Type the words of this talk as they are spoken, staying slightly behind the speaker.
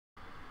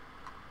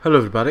Hello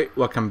everybody,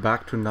 welcome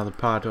back to another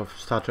part of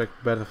Star Trek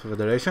Battle for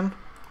Federation.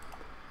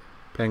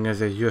 Playing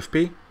as a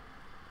UFP.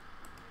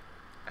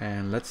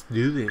 And let's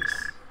do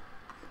this.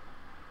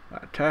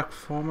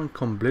 Terraforming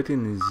complete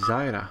in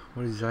Zyra.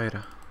 What is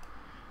Zyra?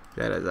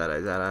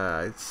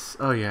 Zyra. It's...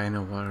 oh yeah, I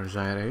know where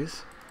Zyra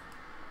is.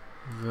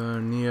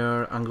 We're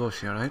near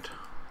Angosia, right?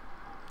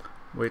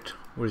 Wait,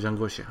 where is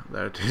Angosia?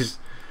 There it is.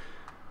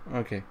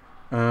 Okay.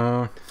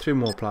 3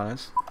 more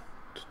planets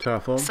to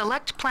terraform.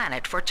 Select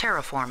planet for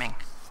terraforming.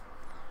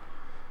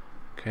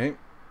 Okay,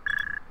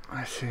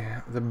 I see.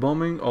 The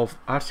bombing of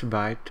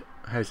Arcibite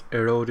has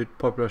eroded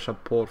popular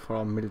support for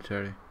our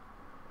military.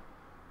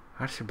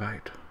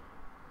 Arcibite?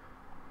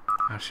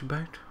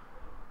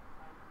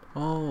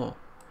 Oh.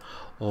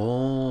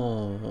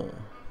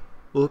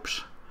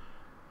 Oops.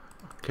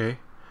 Okay.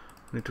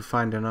 Need to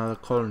find another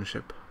colony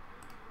ship.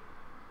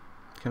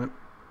 Can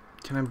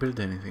I build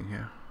anything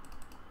here?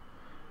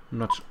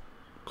 Not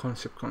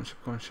concept.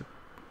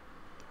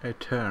 8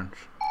 turns.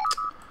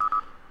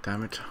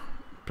 Damn it.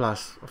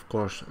 Plus, of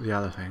course, the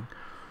other thing.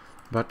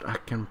 But I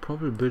can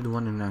probably build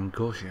one in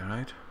Angosia,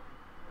 right?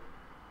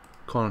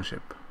 Colony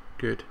ship.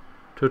 Good.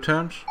 2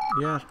 turns?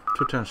 Yeah,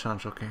 2 turns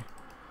sounds okay.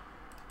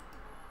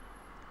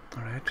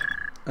 Alright.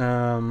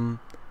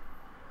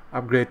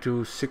 Upgrade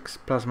to 6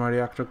 plasma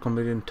reactor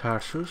complete in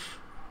Tarsus.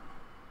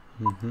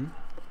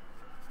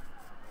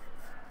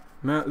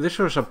 Now, this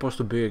was supposed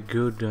to be a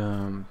good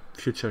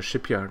future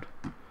shipyard.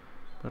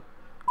 But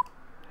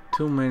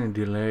too many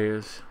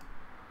delays.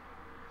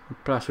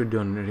 Plus we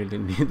don't really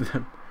need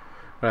them.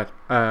 Right,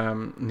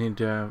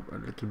 need a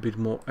little bit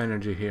more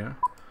energy here.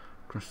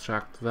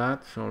 Construct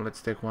that, so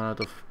let's take one out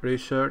of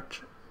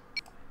research.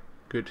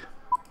 Good.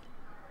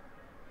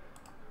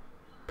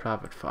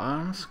 Private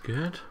farms,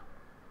 good.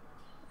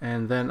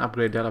 And then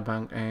upgrade data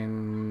bank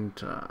and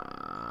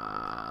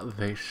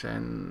this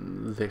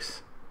and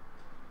this.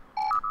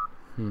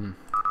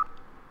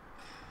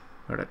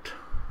 Alright,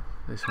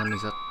 this one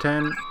is at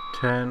 10,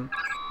 10,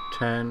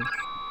 10,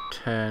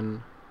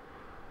 10.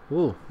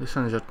 Oh, this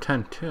one is at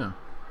 10 too.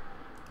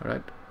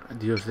 Alright,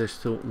 reduce this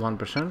to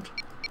 1%.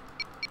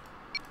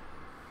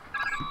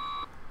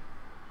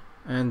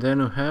 And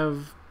then we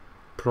have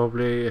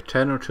probably a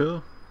 10 or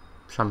 2,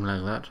 something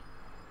like that,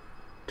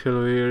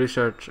 till we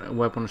research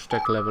weapons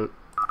tech level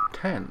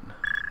 10.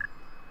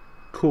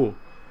 Cool.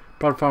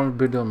 Private farms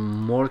built on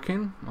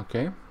Morkin.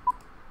 Okay.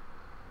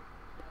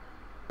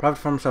 Private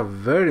farms are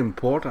very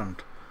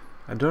important.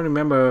 I don't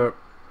remember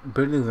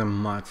building them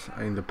much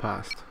in the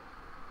past.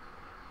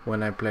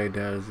 When I played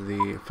as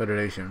the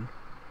Federation,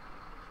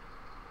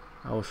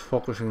 I was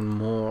focusing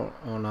more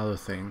on other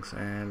things,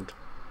 and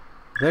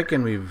they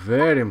can be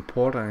very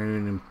important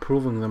in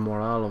improving the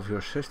morale of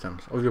your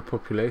systems, of your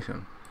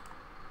population.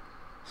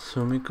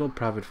 Sumiko,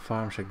 private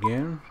farms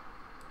again.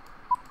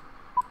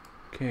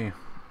 Okay.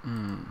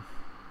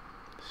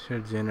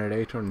 Shared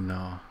generator,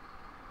 no.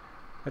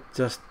 Let's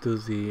just do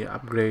the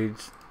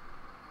upgrades.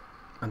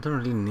 I don't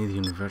really need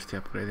university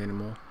upgrade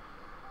anymore.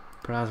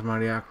 Plasma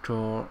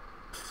reactor,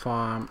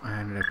 farm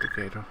and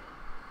replicator.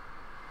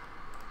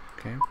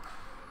 Okay.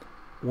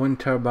 Wind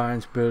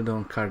turbines built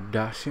on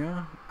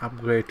Cardassia.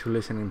 Upgrade to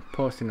listening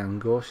post in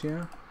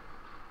Angosia.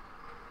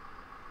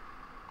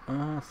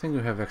 I think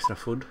we have extra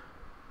food.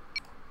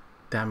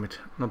 Damn it,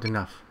 not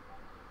enough.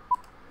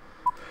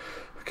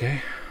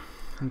 Okay.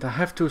 And I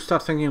have to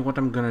start thinking what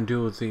I'm gonna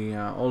do with the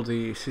all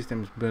the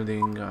systems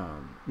building,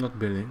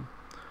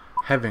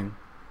 having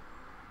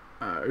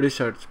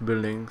research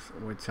buildings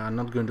which are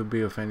not going to be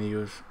of any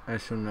use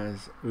as soon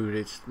as we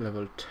reach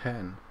level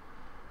 10.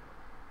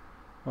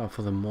 Well,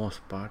 for the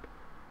most part.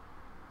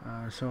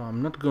 So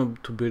I'm not going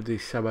to build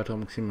these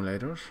subatomic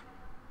simulators.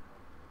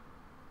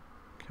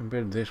 Can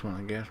build this one,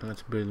 I guess.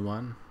 Let's build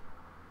one.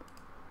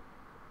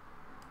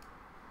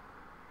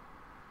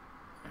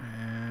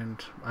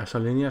 And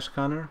isolinear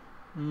scanner.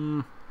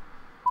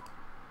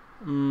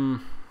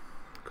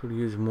 Could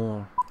use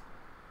more.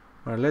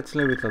 Well, let's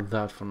leave it at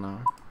that for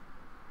now.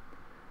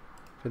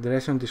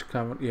 Federation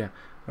discovered, yeah.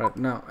 Right,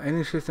 now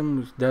any system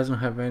which doesn't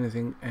have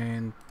anything,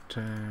 and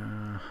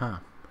how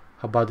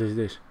bad is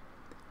this?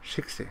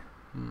 60.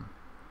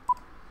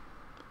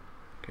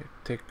 Okay,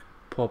 take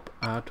pop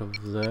out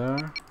of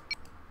there,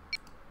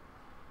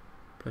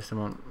 place them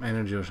on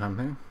energy or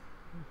something.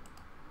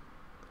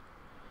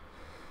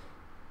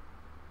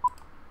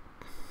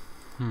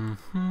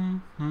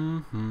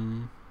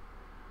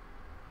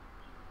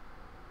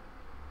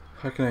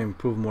 How can I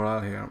improve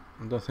morale here?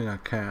 I don't think I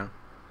can.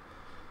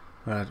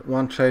 Right,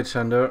 1 trade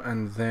center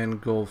and then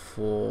go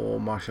for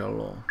martial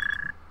law.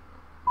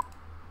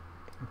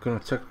 I'm gonna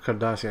check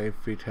Cardassia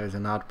if it has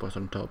an outpost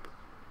on top.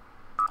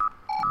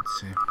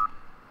 Let's see.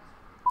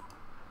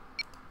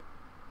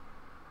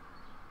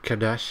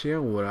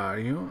 Cardassia, where are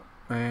you?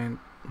 And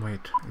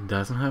wait, it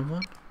doesn't have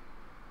one?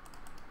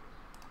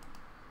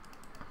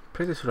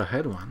 Pretty sure I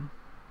had one.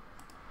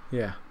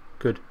 Yeah,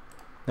 good.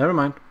 Never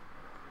mind.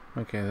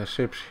 Okay, the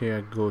ships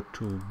here go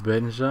to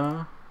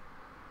Benza.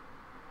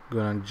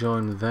 Gonna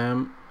join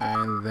them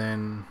and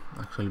then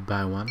actually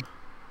buy one.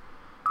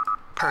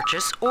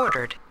 Purchase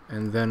ordered.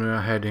 and then we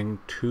are heading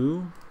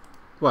to,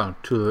 well,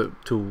 to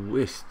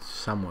east,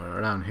 somewhere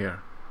around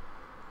here.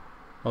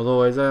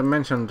 Although, as I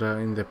mentioned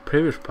in the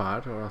previous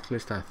part, or at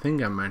least I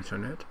think I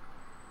mentioned it,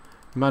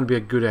 it might be a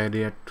good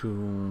idea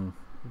to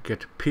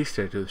get a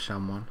p34 to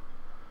someone.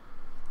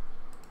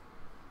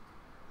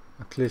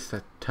 At least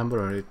a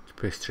temporary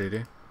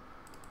p34.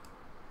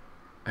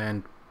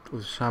 And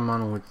with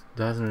someone which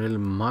doesn't really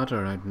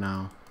matter right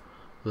now.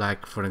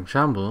 Like, for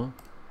example,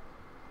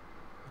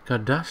 the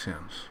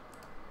Kardashians.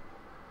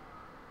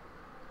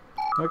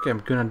 Okay, I'm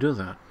gonna do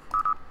that.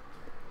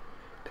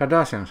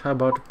 Kardashians, how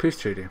about a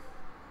p34?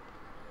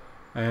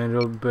 And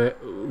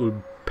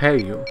we'll pay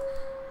you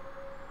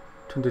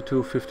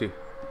 22.50.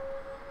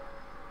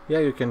 Yeah,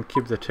 you can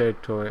keep the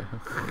territory.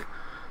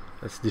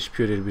 Let's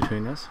dispute it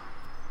between us.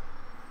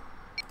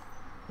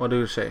 What do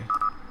you say?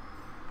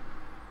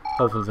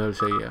 Hopefully they'll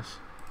say yes.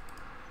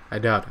 I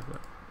doubt it,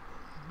 but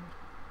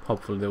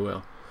hopefully they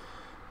will.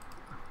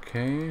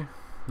 Okay,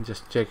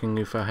 just checking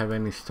if I have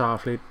any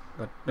Starfleet,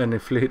 any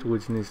fleet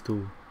which needs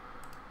to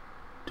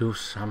do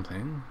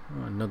something.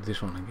 Oh, not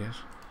this one, I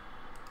guess.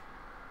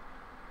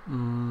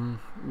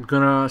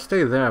 Gonna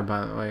stay there,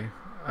 by the way.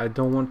 I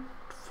don't want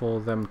for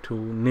them to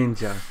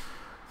ninja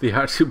the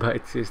RC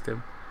byte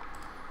system.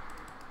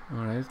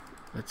 Alright,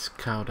 let's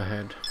scout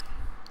ahead.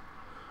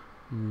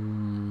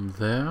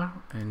 There,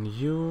 and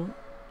you,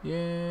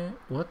 yeah,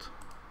 what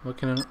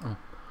can I, oh,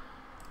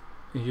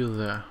 you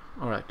there.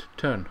 Alright,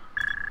 turn.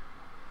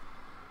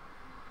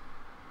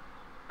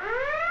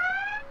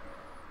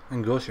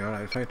 And goes here,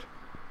 alright, fight.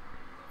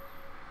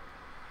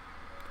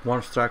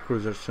 One strike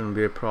cruiser shouldn't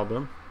be a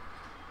problem.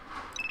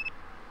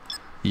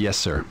 Yes,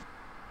 sir.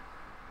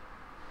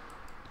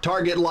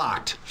 Target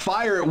locked.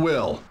 Fire at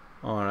will.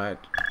 Alright.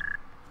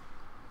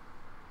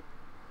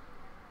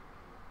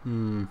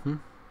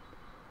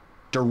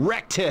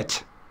 Direct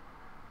hit.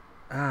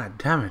 Ah,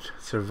 damn it.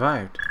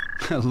 Survived.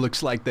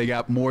 Looks like they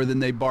got more than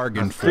they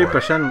bargained for.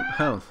 3%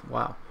 health.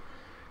 Wow.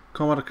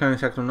 Combat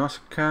mechanics Qo'noS.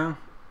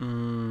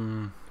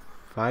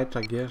 Fight,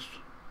 I guess.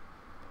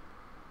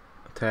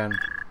 10.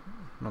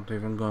 Not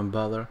even going to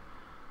bother.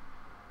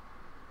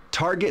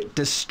 Target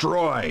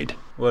destroyed.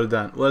 Well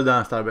done. Well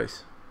done,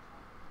 Starbase.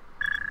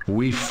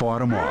 We fought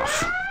them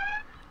off.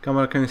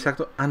 Combat mechanics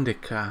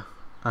Andika.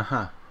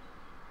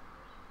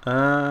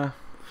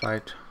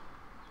 Fight.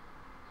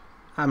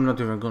 I'm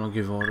not even gonna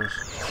give orders.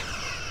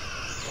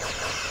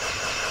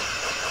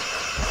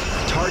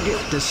 Target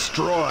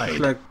destroyed. It's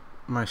like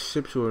my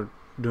ships were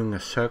doing a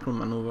circle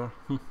maneuver.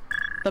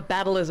 The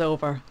battle is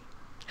over.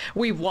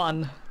 We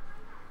won.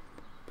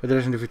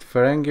 Federation defeat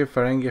Ferengi.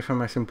 Ferengi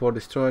FMS import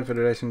destroyed.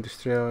 Federation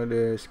destroyed.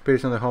 The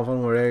spirits on the home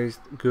front were raised.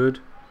 Good.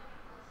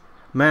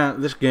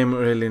 Man, this game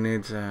really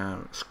needs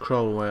a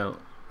scroll wheel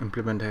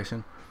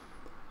implementation.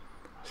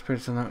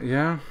 Spirits on the,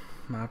 yeah,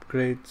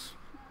 upgrades.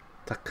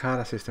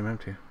 Takara system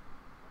empty.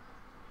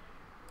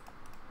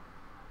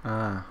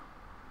 Ah,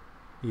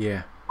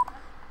 yeah.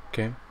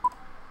 Okay.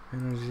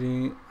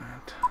 Energy. I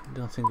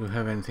don't think we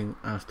have anything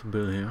else to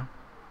build here.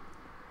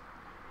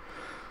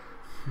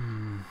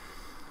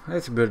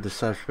 Let's build the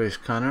subspace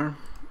scanner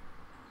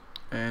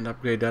and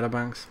upgrade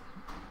databanks,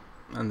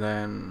 and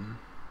then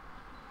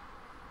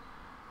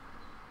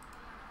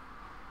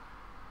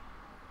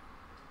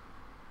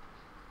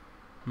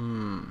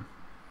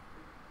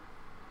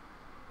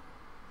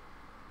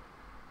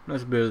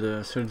let's build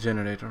a surge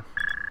generator.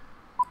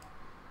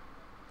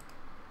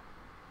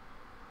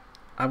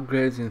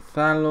 Upgrades in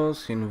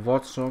Thalos, in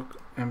Vostok,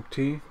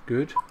 empty,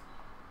 good.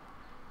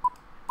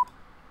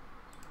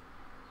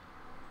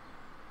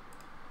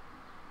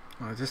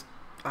 Just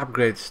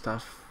upgrade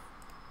stuff.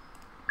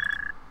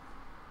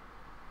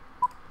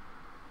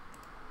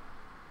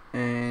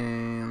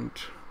 And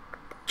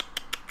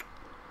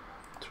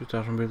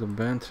 3000 build of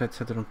band, set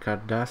on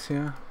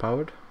Cardassia,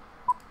 powered.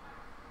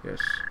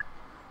 Yes.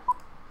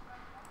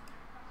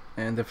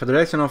 And the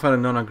Federation offered a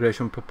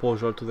non-aggression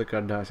proposal to the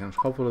Cardassians.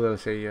 Hopefully they'll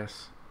say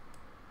yes.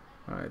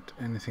 Alright,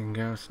 anything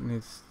else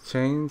needs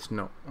change?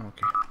 No,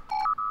 okay.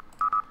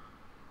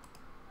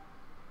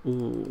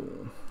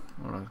 Ooh,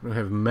 alright, we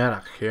have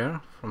Merak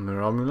here from the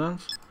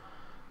Romulans.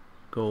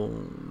 Go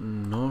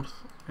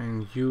north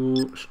and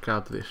you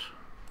scout this.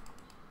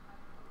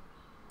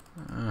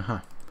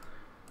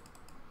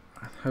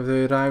 Have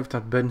they arrived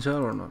at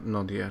Benzel or not?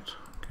 Not yet,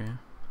 okay.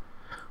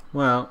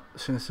 Well,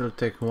 since it'll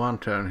take one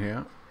turn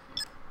here,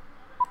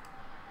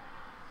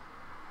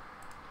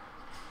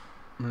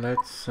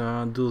 let's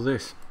do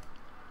this.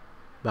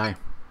 Bye.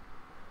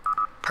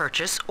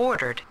 Purchase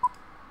ordered.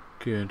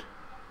 Good.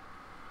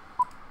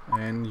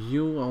 And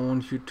you, I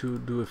want you to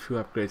do a few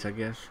upgrades, I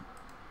guess.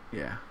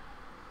 Yeah.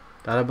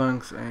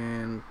 Databanks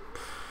and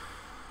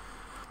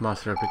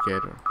master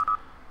replicator.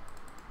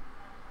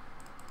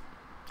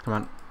 Come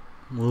on.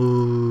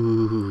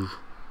 Move.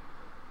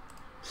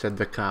 Said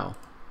the cow.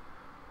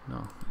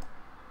 No.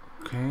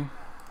 Okay.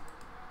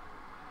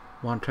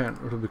 One turn.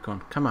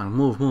 Rubicon. Come on.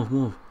 Move, move,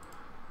 move.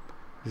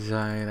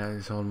 Zaira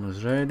is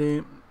almost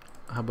ready.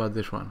 How about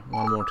this one?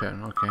 One more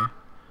turn. Okay.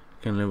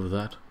 Can live with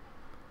that.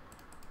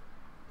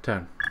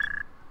 Turn.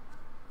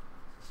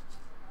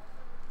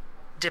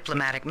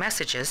 Diplomatic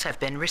messages have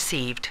been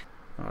received.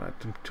 Alright,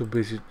 I'm too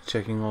busy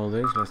checking all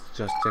this. Let's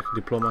just check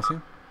diplomacy.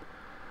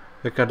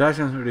 The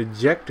Cardassians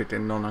rejected a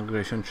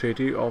non-aggression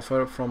treaty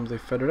offer from the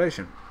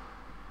Federation.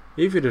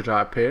 If you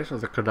desire peace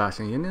of the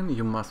Cardassian Union,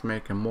 you must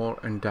make a more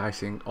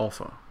enticing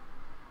offer.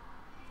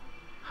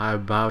 How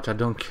about I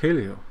don't kill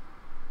you?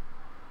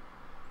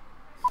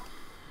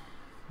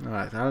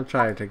 Alright, I'll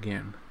try it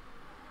again.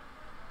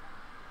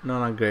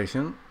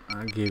 Non-aggression.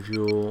 I'll give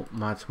you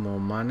much more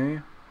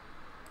money,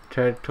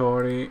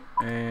 territory,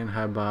 and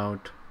how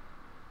about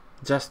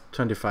just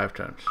 25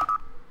 turns.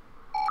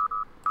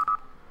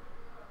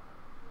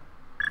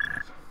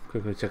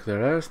 Quickly check the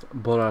rest.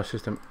 Bolar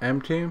system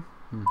empty.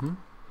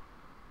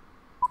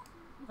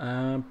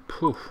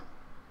 Poof.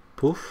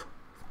 Poof?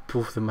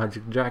 Poof the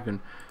magic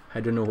dragon. I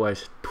don't know why I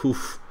said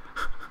poof.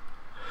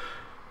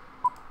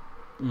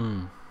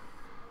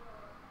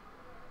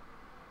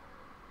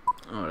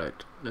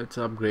 Alright, let's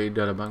upgrade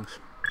databanks.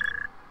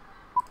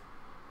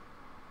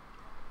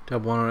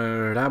 Tab 1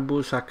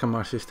 Rabu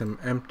Sakamar system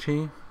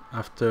empty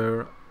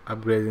after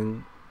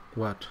upgrading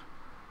what?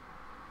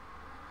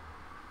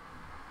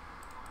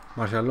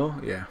 Martial law?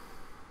 Yeah.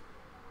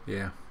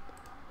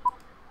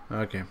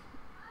 Okay.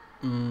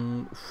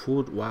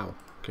 Food, wow.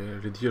 Okay,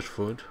 reduce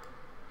food.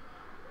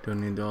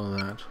 Don't need all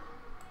that.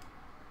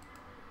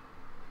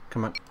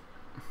 Come on.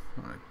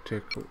 Alright,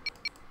 take.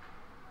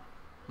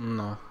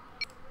 No.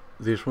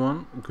 This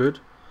one, good.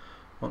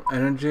 On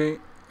energy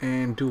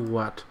and do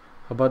what?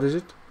 How about is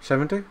it?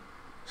 70?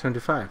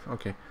 75,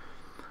 okay.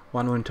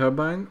 1 wind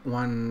turbine,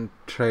 1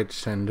 trade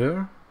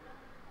sender,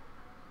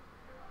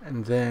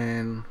 and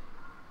then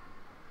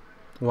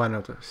 1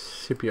 other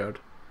shipyard.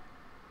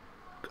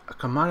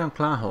 Kamarian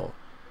clan hall.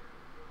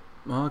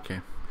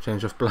 Okay,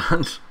 change of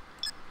plans.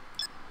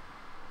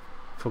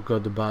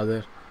 Forgot about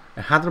it.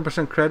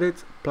 100%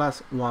 credit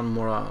plus 1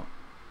 morale.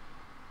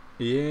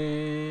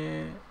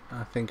 Yeah,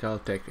 I think I'll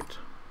take it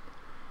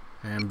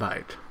and buy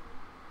it.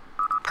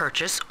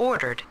 Purchase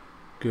ordered.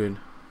 Good.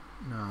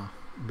 Now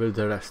build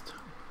the rest.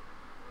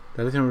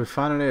 The lithium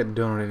refinery, I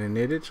don't really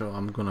need it, so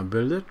I'm gonna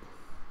build it.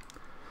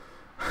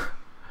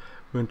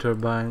 Wind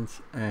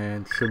turbines,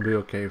 and should be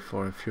okay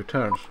for a few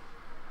turns.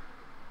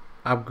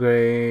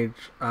 Upgrade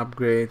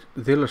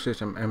dealer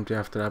system empty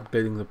after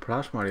upgrading the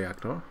plasma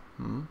reactor.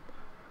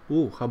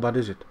 Ooh, how bad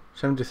is it?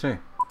 73.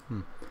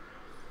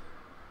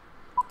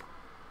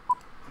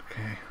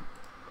 Okay,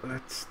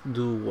 let's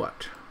do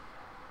what?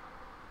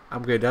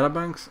 Upgrade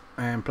databanks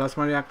and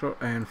plasma reactor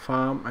and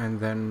farm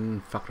and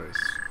then factories.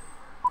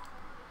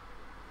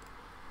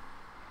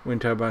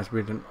 Wind turbines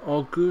built in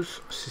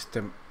August.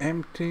 System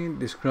empty.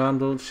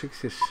 Disgruntled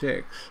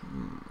 66.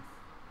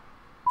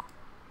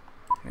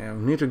 Yeah,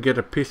 we need to get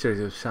a picture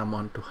of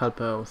someone to help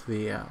out with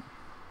the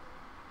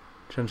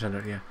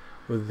transgender, yeah,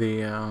 with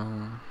the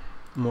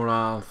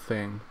morale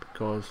thing,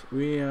 because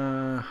we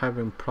are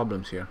having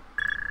problems here.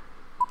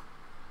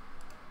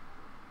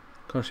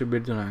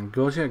 Contribute to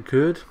Angosia,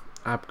 good.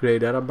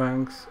 Upgrade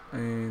databanks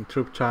and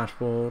troop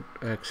transport,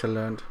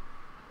 excellent.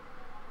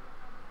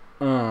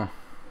 Damn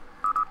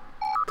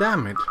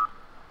it.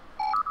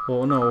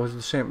 Oh no, it was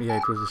the same. Yeah,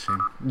 it was the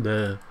same.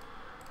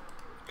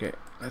 Okay,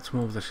 let's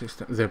move the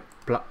system.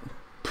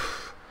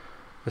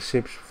 The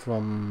ships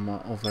from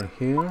over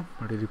here.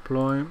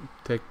 Redeploy.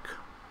 Take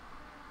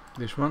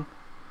this one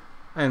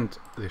and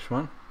this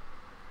one.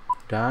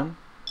 Done.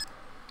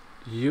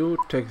 You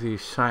take the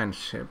science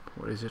ship.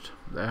 What is it?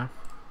 There.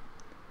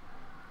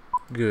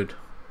 Good.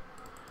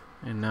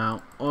 And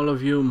now all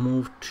of you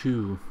move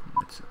to.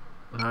 It's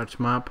a large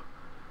map.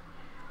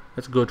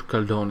 Let's go to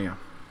Caledonia.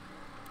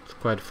 It's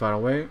quite far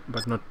away,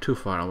 but not too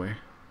far away.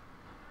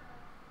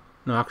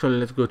 No, actually,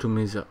 let's go to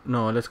Mizar.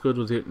 No, let's go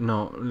to the.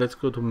 No, let's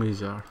go to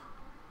Mizar.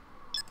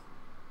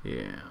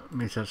 Yeah,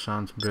 Mizar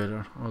sounds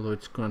better, although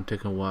it's gonna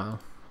take a while.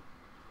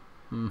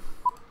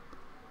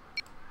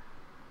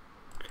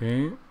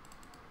 Okay,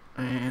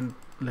 and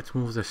let's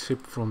move the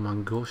ship from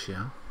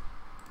Angosia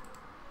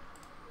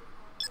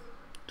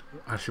to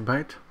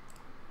Archibite.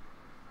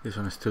 This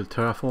one is still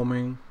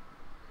terraforming.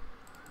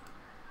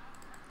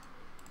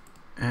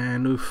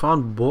 And we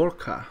found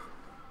Borka,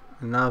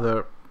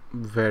 another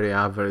very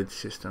average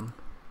system.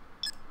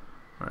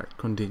 Alright,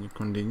 continue.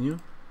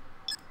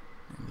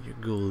 And you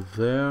go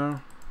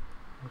there.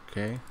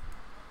 Okay.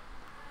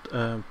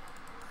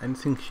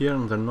 Anything here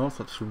in the north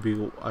that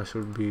I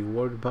should be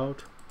worried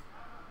about?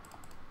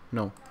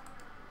 No.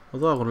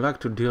 Although I would like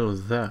to deal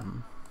with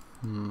them.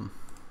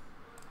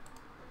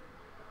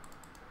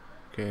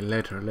 Okay,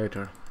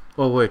 later.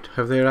 Oh wait,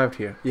 have they arrived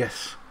here?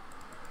 Yes.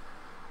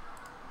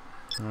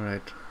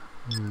 Alright.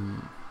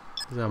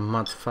 They are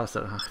much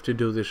faster. I have to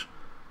do this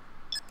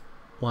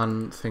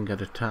one thing at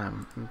a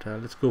time.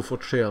 And, let's go for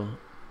trail,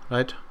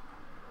 right?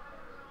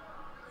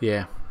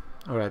 Yeah.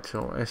 Alright,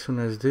 so as soon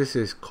as this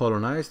is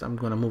colonized, I'm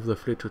gonna move the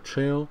fleet to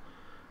trail.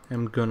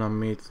 I'm gonna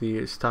meet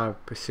the star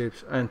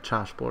ships and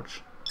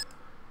transports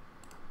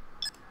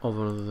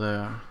over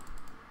there.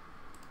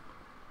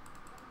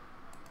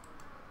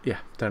 Yeah,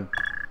 done.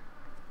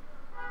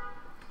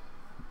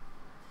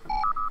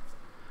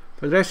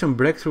 Federation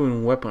breakthrough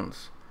in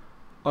weapons.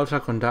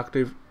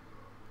 Ultra-conductive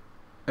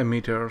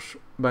emitters.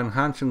 By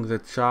enhancing the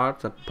charge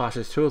that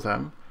passes through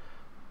them,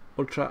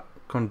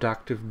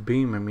 ultra-conductive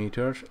beam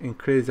emitters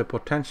increase the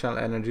potential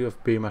energy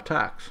of beam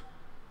attacks.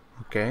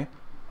 Okay.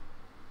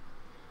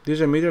 These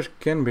emitters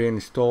can be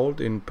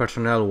installed in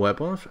personnel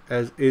weapons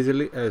as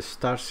easily as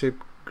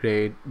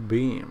Starship-grade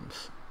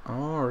beams.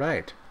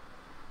 Alright.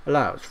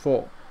 Allows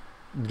for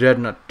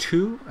Dreadnought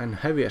 2 and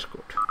Heavy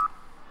Escort.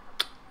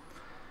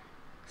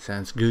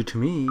 Sounds good to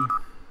me.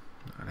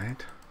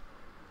 Alright.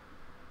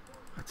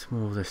 Let's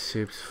move the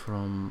ships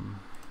from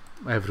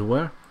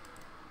everywhere.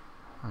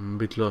 I'm a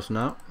bit lost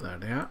now. There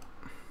they are.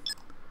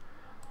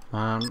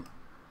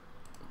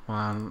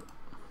 One.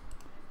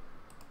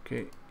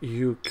 Okay,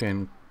 you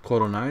can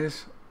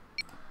colonize.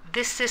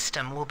 This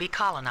system will be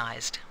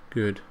colonized.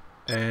 Good.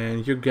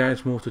 And you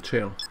guys move to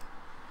Trill.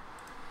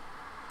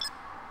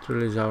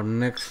 Trill is our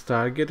next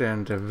target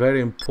and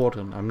very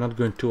important. I'm not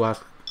going to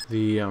ask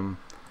the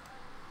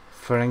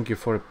Ferengi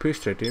for a peace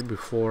treaty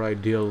before I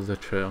deal with the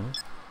Trill.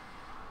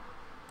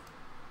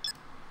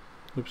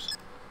 Oops.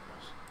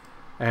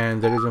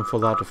 And the reason for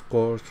that, of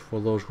course, for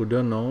those who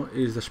don't know,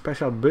 is the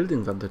special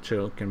building that the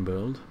Trill can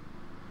build.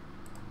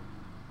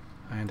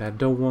 And I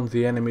don't want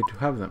the enemy to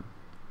have them.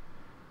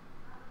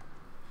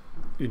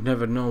 You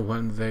never know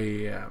when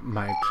they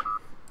might,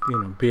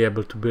 be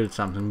able to build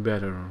something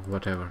better or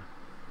whatever.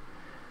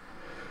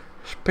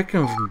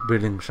 Speaking of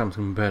building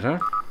something better,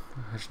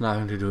 has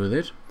nothing to do with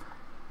it.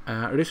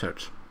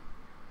 Research.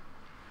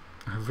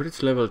 I've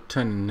reached level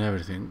 10 in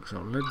everything,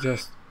 so let's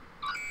just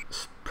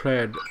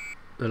spread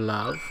the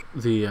love,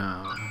 the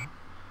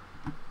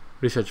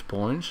research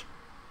points.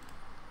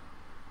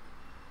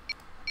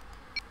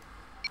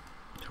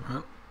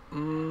 Come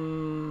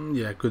on.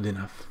 Yeah, good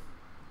enough.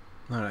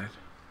 Alright.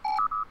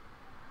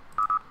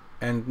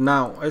 And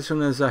now, as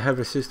soon as I have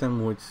a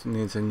system which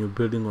needs a new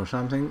building or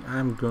something,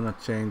 I'm gonna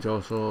change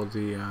also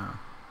the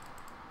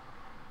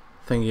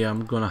thingy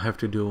I'm gonna have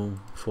to do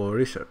for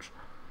research.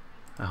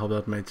 I hope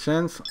that made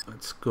sense.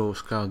 Let's go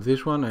scout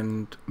this one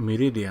and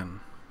Meridian.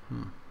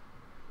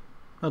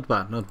 Not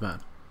bad, not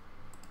bad.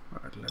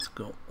 Alright, let's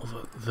go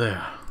over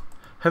there.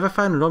 Have I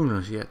found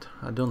Romulus yet?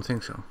 I don't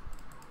think so.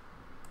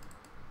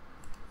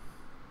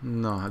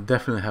 No, I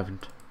definitely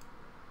haven't.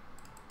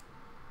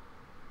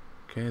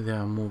 Okay, they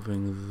are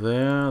moving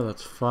there,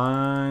 that's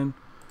fine.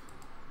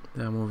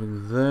 They are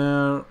moving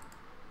there.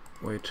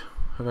 Wait,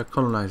 have I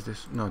colonized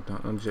this? No,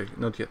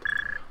 not yet.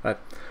 Right,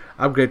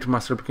 upgrade to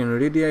Master Replicator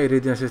Iridia,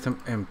 Iridian system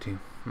empty.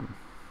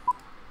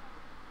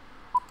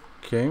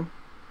 Okay.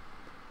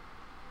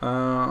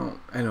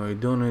 Anyway,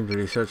 don't need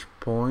research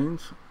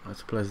points.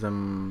 Let's place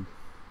them.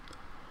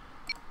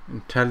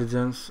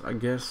 Intelligence, I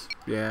guess.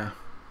 Yeah.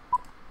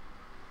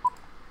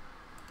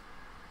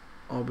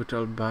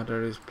 Orbital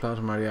batteries,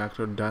 plasma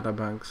reactor,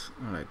 databanks.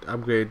 Alright,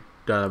 upgrade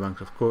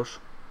databanks, of course.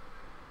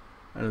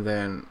 And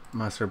then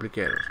master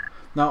replicators.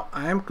 Now,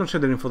 I am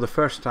considering for the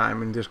first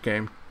time in this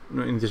game,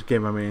 in this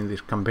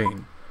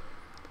campaign,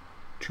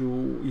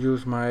 to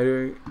use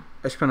my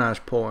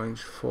espionage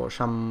points for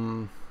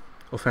some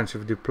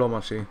offensive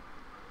diplomacy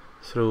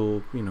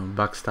through,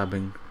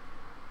 backstabbing.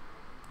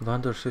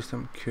 Vandal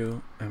system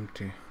Q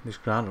empty. This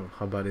Grandel,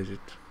 how bad is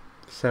it?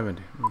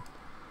 70.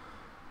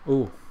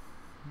 Oh.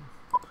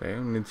 Okay,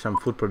 we need some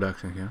food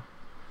production here.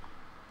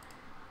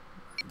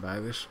 Buy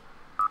this.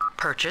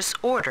 Purchase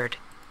ordered.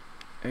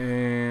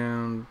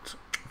 And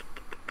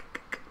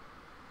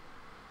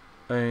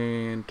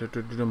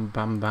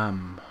bam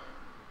bam.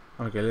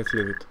 Okay, let's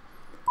leave it.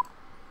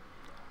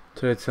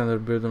 Trade center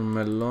build on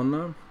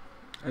Melona.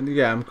 And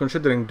yeah, I'm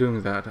considering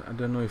doing that. I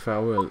don't know if I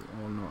will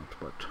or not,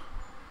 but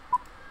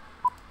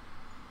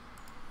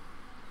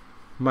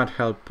might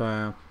help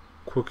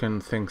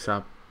quicken things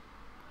up.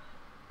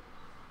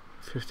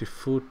 50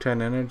 food, 10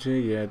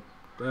 energy, yeah.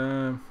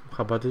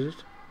 How bad is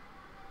it?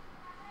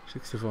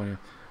 64, yeah.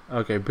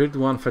 Okay, build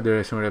one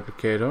Federation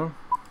replicator.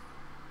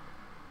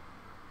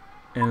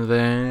 And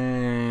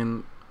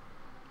then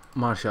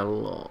martial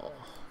law.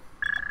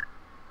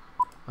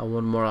 I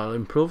want morale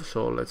improve,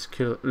 so let's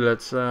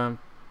try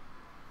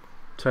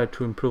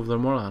to improve the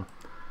morale.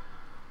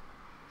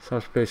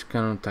 Subspace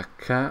cannon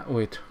attack.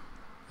 Wait,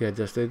 yeah,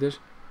 just did this.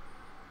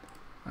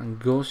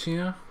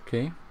 Angosia,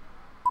 okay.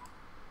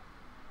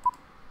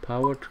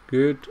 Powered,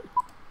 good.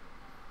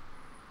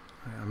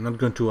 I'm not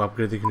going to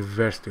upgrade the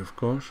university, of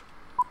course.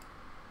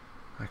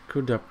 I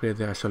could upgrade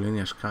the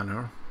Isolinia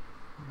scanner.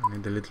 I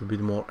need a little bit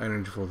more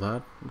energy for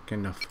that. We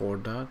can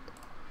afford that.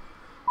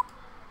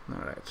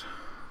 Alright.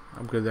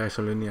 Upgrade the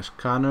Isolinia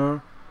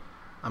scanner.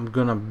 I'm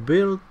gonna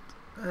build...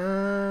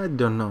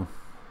 don't know.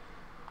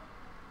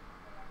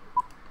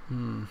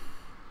 I'm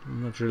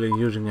not really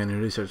using any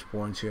research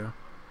points here.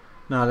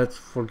 Now let's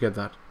forget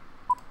that.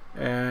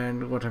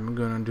 And what I'm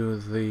gonna do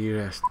with the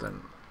rest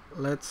then.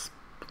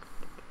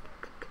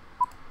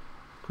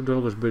 Could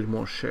always build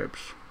more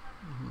ships.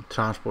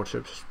 Transport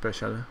ships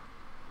especially.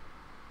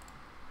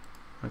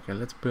 Okay,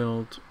 let's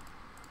build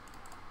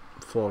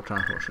 4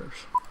 transport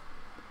ships.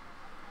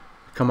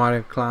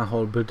 Akamari clan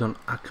hall built on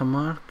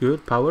Akamar.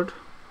 Good. Powered.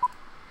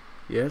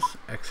 Yes.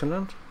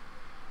 Excellent.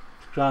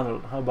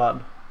 Scrambled. How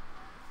bad?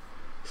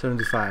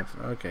 75.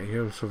 Okay,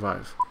 he'll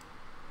survive.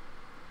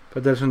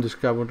 Federation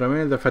discovered. I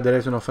mean, the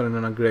Federation offering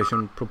an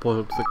aggression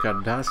proposal to the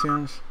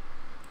Cardassians.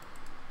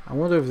 I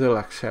wonder if they'll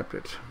accept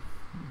it.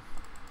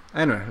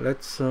 Anyway,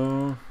 let's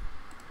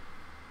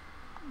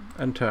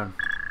enter.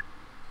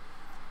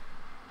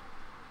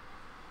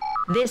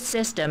 This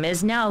system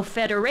is now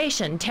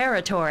Federation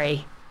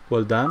territory.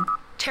 Well done.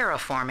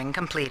 Terraforming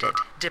completed.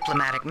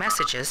 Diplomatic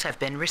messages have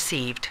been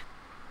received.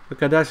 The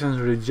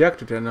Cardassians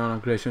rejected a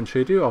non-aggression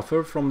treaty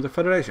offer from the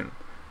Federation.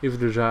 If you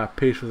desire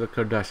peace with the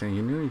Cardassian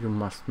Union, you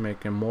must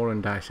make a more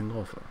enticing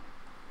offer.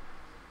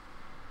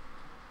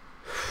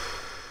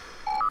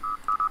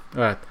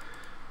 Alright,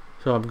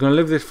 so I'm gonna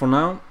leave this for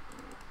now.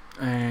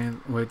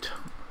 And wait,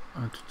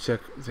 I want to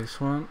check this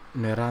one.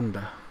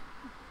 Narenda,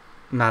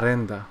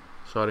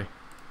 sorry.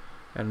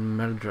 And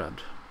Meldrad.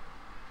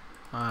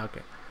 Ah,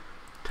 okay.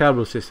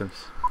 Terrible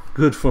systems.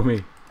 Good for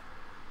me.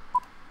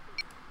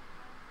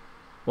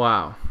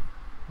 Wow.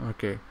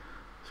 Okay.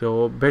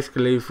 So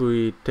basically if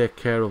we take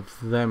care of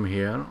them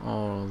here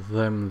or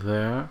them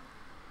there,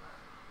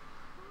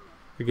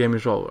 the game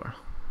is over.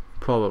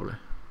 Probably.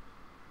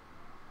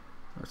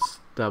 Let's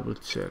double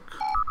check.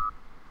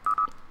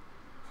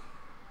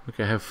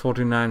 Okay, I have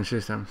 49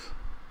 systems.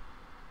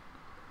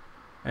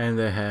 And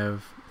they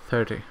have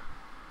 30.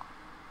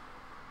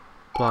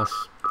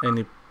 Plus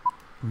any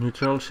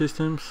neutral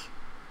systems.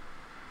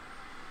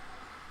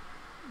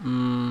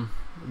 Don't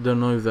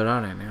know if there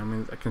are any. I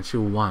mean, I can see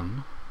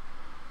one.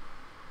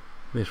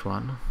 This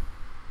one.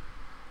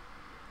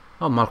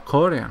 Oh,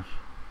 Markorians.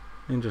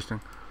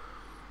 Interesting.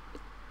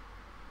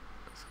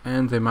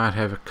 And they might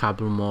have a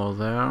couple more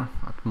there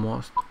at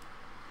most.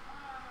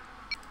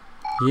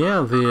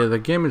 Yeah, the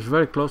game is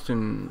very close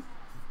to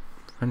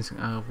finishing.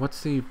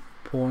 What's the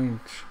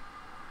point?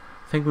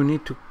 I think we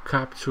need to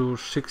capture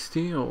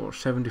 60 or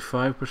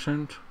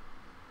 75%.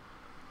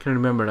 Can't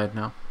remember right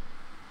now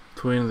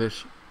to win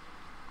this.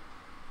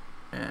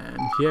 And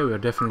yeah, we are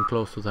definitely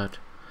close to that.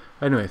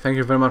 Anyway, thank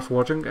you very much for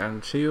watching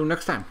and see you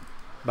next time.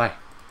 Bye.